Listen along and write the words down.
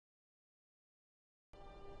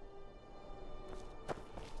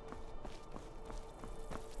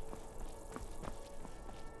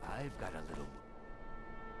got a little...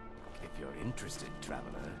 If you're interested,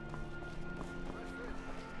 traveler.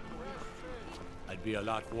 I'd be a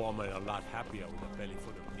lot warmer and a lot happier with a belly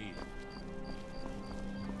full of meat.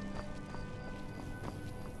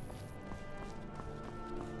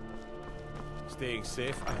 Staying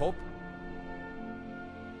safe, I hope?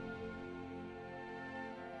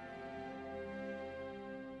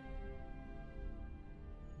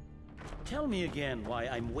 Tell me again why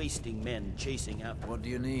I'm wasting men chasing after... What do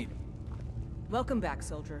you need? Welcome back,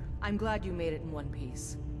 soldier. I'm glad you made it in one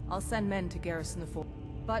piece. I'll send men to garrison the fort.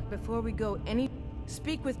 But before we go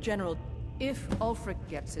speak with General... If Ulfric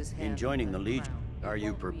gets his hand... In joining on the that Legion, crown, are it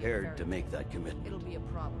you won't be a prepared fairy to make tale. that commitment? It'll be a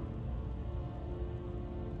problem.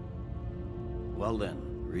 Well then,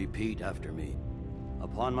 repeat after me.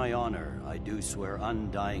 Upon my honor, I do swear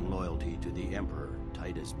undying loyalty to the Emperor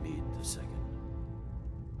Titus Bede II.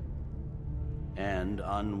 And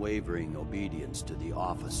unwavering obedience to the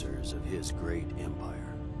officers of his great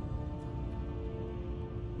empire.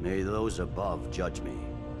 May those above judge me,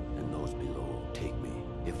 and those below take me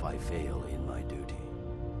if I fail in my duty.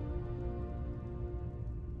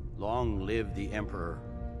 Long live the Emperor,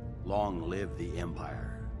 long live the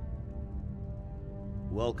Empire.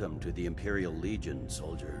 Welcome to the Imperial Legion,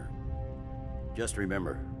 soldier. Just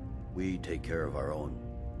remember, we take care of our own.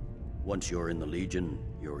 Once you're in the Legion,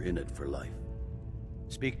 you're in it for life.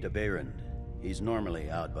 Speak to Behrend. He's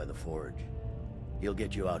normally out by the forge. He'll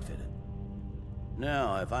get you outfitted.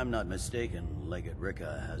 Now, if I'm not mistaken, Legate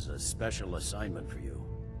Ricka has a special assignment for you.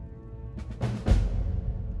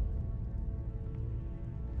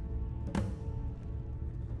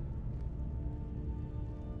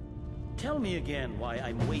 Tell me again why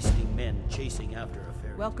I'm wasting men chasing after a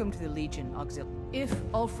fairy. Welcome to the Legion, Auxiliary. If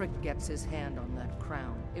Ulfric gets his hand on that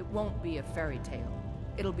crown, it won't be a fairy tale.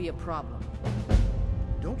 It'll be a problem.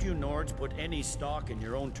 Don't you Nords put any stock in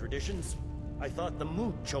your own traditions? I thought the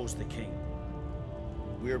Moot chose the king.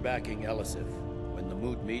 We're backing Elisif. When the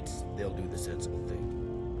Moot meets, they'll do the sensible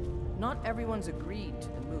thing. Not everyone's agreed to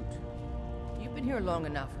the moot. You've been here long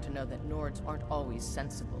enough to know that Nords aren't always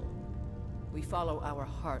sensible. We follow our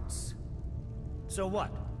hearts. So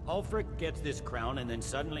what? Ulfric gets this crown and then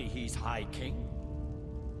suddenly he's High King?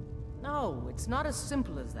 No, it's not as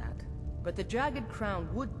simple as that. But the Jagged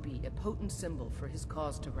Crown would be a potent symbol for his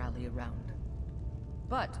cause to rally around.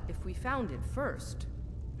 But if we found it first...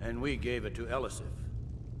 And we gave it to Elisif.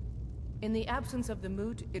 In the absence of the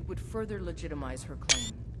moot, it would further legitimize her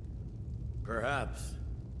claim. Perhaps.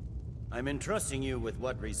 I'm entrusting you with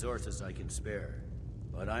what resources I can spare.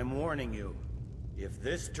 But I'm warning you, if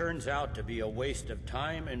this turns out to be a waste of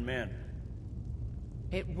time and men...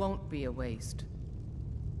 It won't be a waste.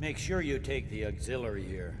 Make sure you take the auxiliary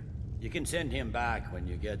here. You can send him back when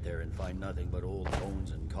you get there and find nothing but old bones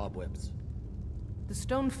and cobwebs. The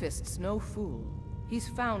Stonefist's no fool. He's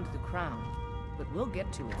found the crown, but we'll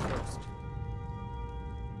get to it first.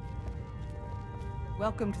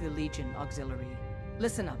 Welcome to the Legion, Auxiliary.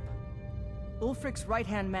 Listen up. Ulfric's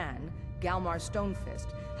right-hand man, Galmar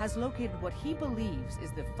Stonefist, has located what he believes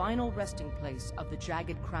is the final resting place of the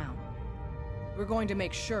Jagged Crown. We're going to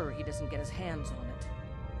make sure he doesn't get his hands on it.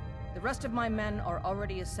 The rest of my men are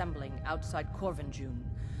already assembling outside Corvinjune.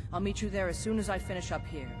 I'll meet you there as soon as I finish up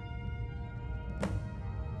here.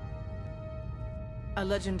 A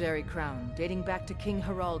legendary crown dating back to King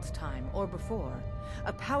Harald's time, or before.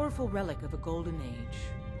 A powerful relic of a golden age,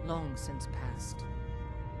 long since past.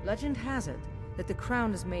 Legend has it that the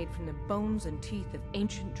crown is made from the bones and teeth of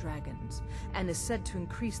ancient dragons, and is said to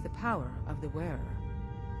increase the power of the wearer.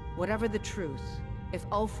 Whatever the truth, if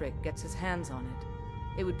Ulfric gets his hands on it,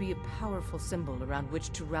 it would be a powerful symbol around which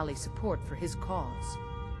to rally support for his cause.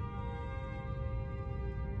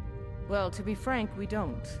 Well, to be frank, we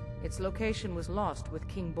don't. Its location was lost with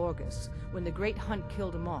King Borgus when the Great Hunt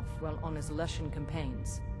killed him off while on his Lushan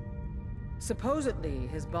campaigns. Supposedly,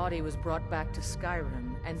 his body was brought back to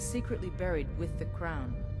Skyrim and secretly buried with the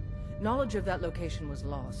crown. Knowledge of that location was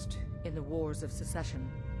lost in the Wars of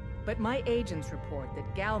Secession. But my agents report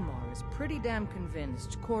that Galmar is pretty damn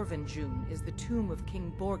convinced Corvinjune is the tomb of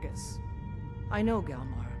King Borgus. I know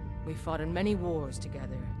Galmar. We fought in many wars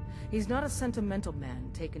together. He's not a sentimental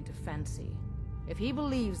man taken to fancy. If he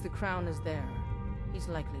believes the crown is there, he's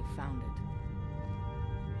likely found it.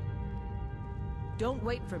 Don't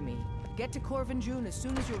wait for me. Get to Corvinjune as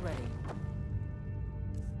soon as you're ready.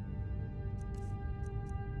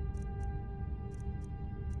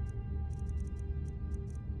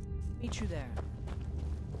 Meet you there.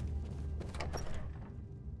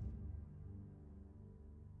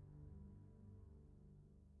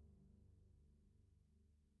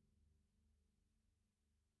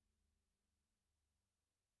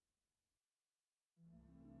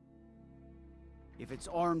 If it's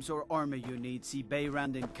arms or armor you need, see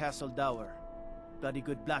Beyrand in Castle Dower. Bloody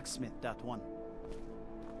good blacksmith, that one.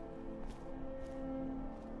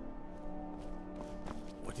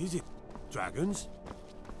 What is it? Dragons?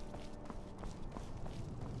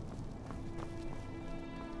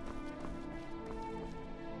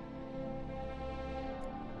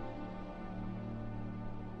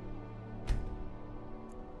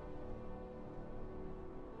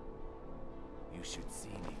 You should see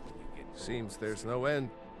me when you get home. Seems there's no end.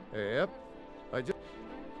 Yep. I just...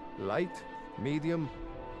 Light, medium,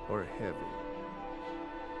 or heavy.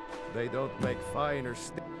 They don't make fine or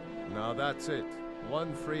Now that's it.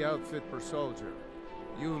 One free outfit per soldier.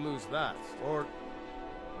 You lose that, or...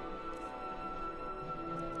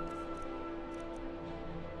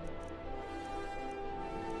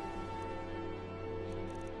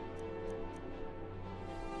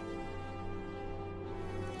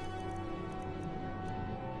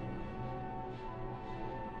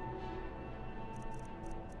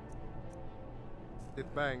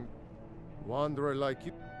 It banged. Wanderer like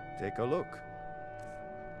you. Take a look.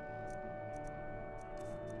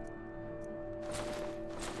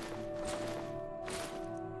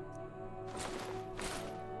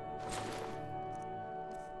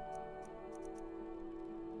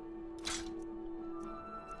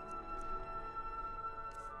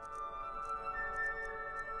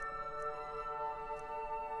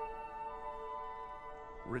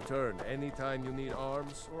 Return anytime you need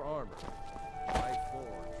arms or armor. My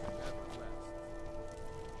forge never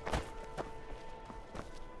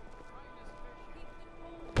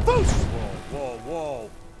rests. Whoa, whoa!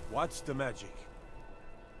 What's the magic?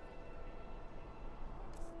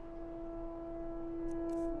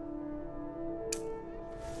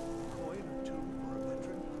 Coin or two for a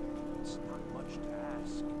veteran? It's not much to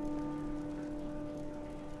ask.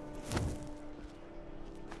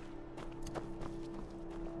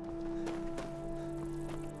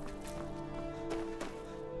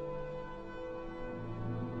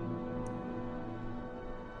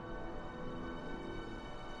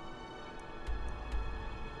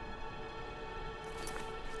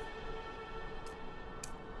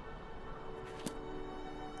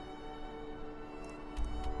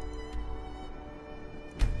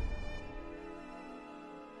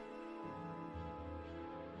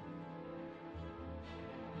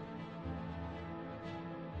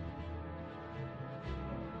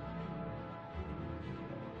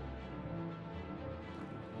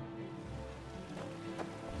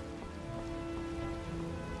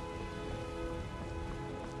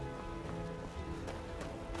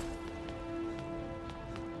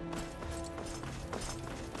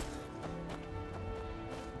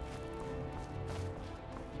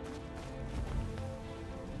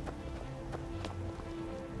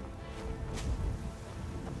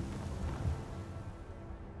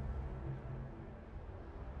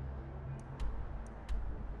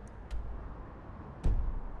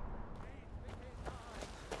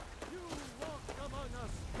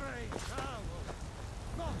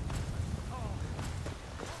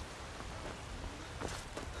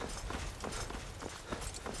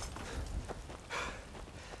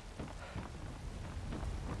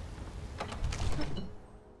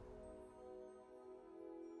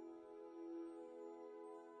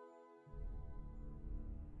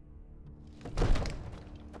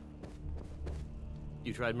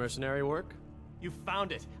 You tried mercenary work? You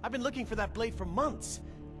found it. I've been looking for that blade for months.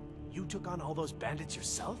 You took on all those bandits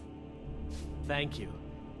yourself? Thank you.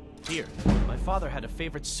 Here, my father had a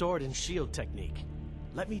favorite sword and shield technique.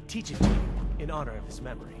 Let me teach it to you, in honor of his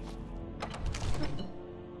memory.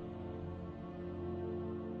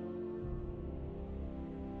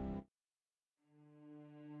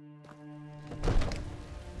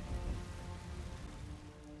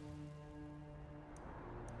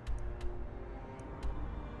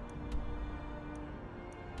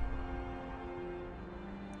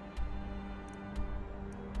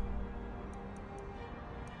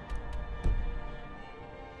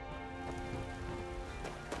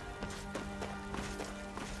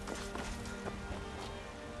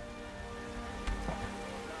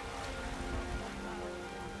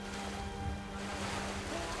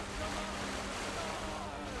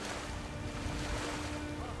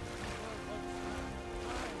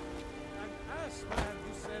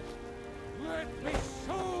 Let me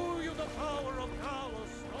show you the power of Carlos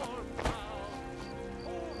Stormcloud!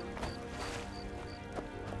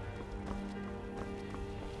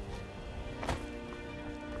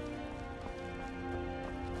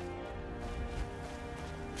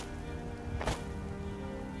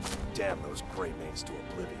 Damn those Grey Manes to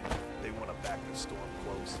oblivion. They want to back the storm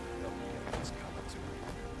close. They'll get what's coming to them.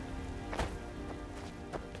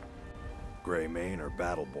 Greymane or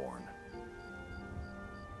Battleborn?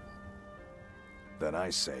 Then I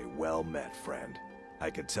say, well met, friend. I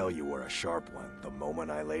could tell you were a sharp one the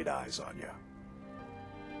moment I laid eyes on you.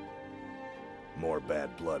 More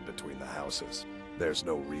bad blood between the houses. There's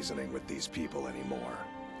no reasoning with these people anymore.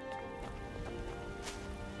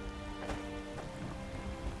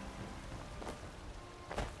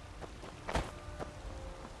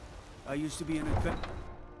 I used to be an adventurer.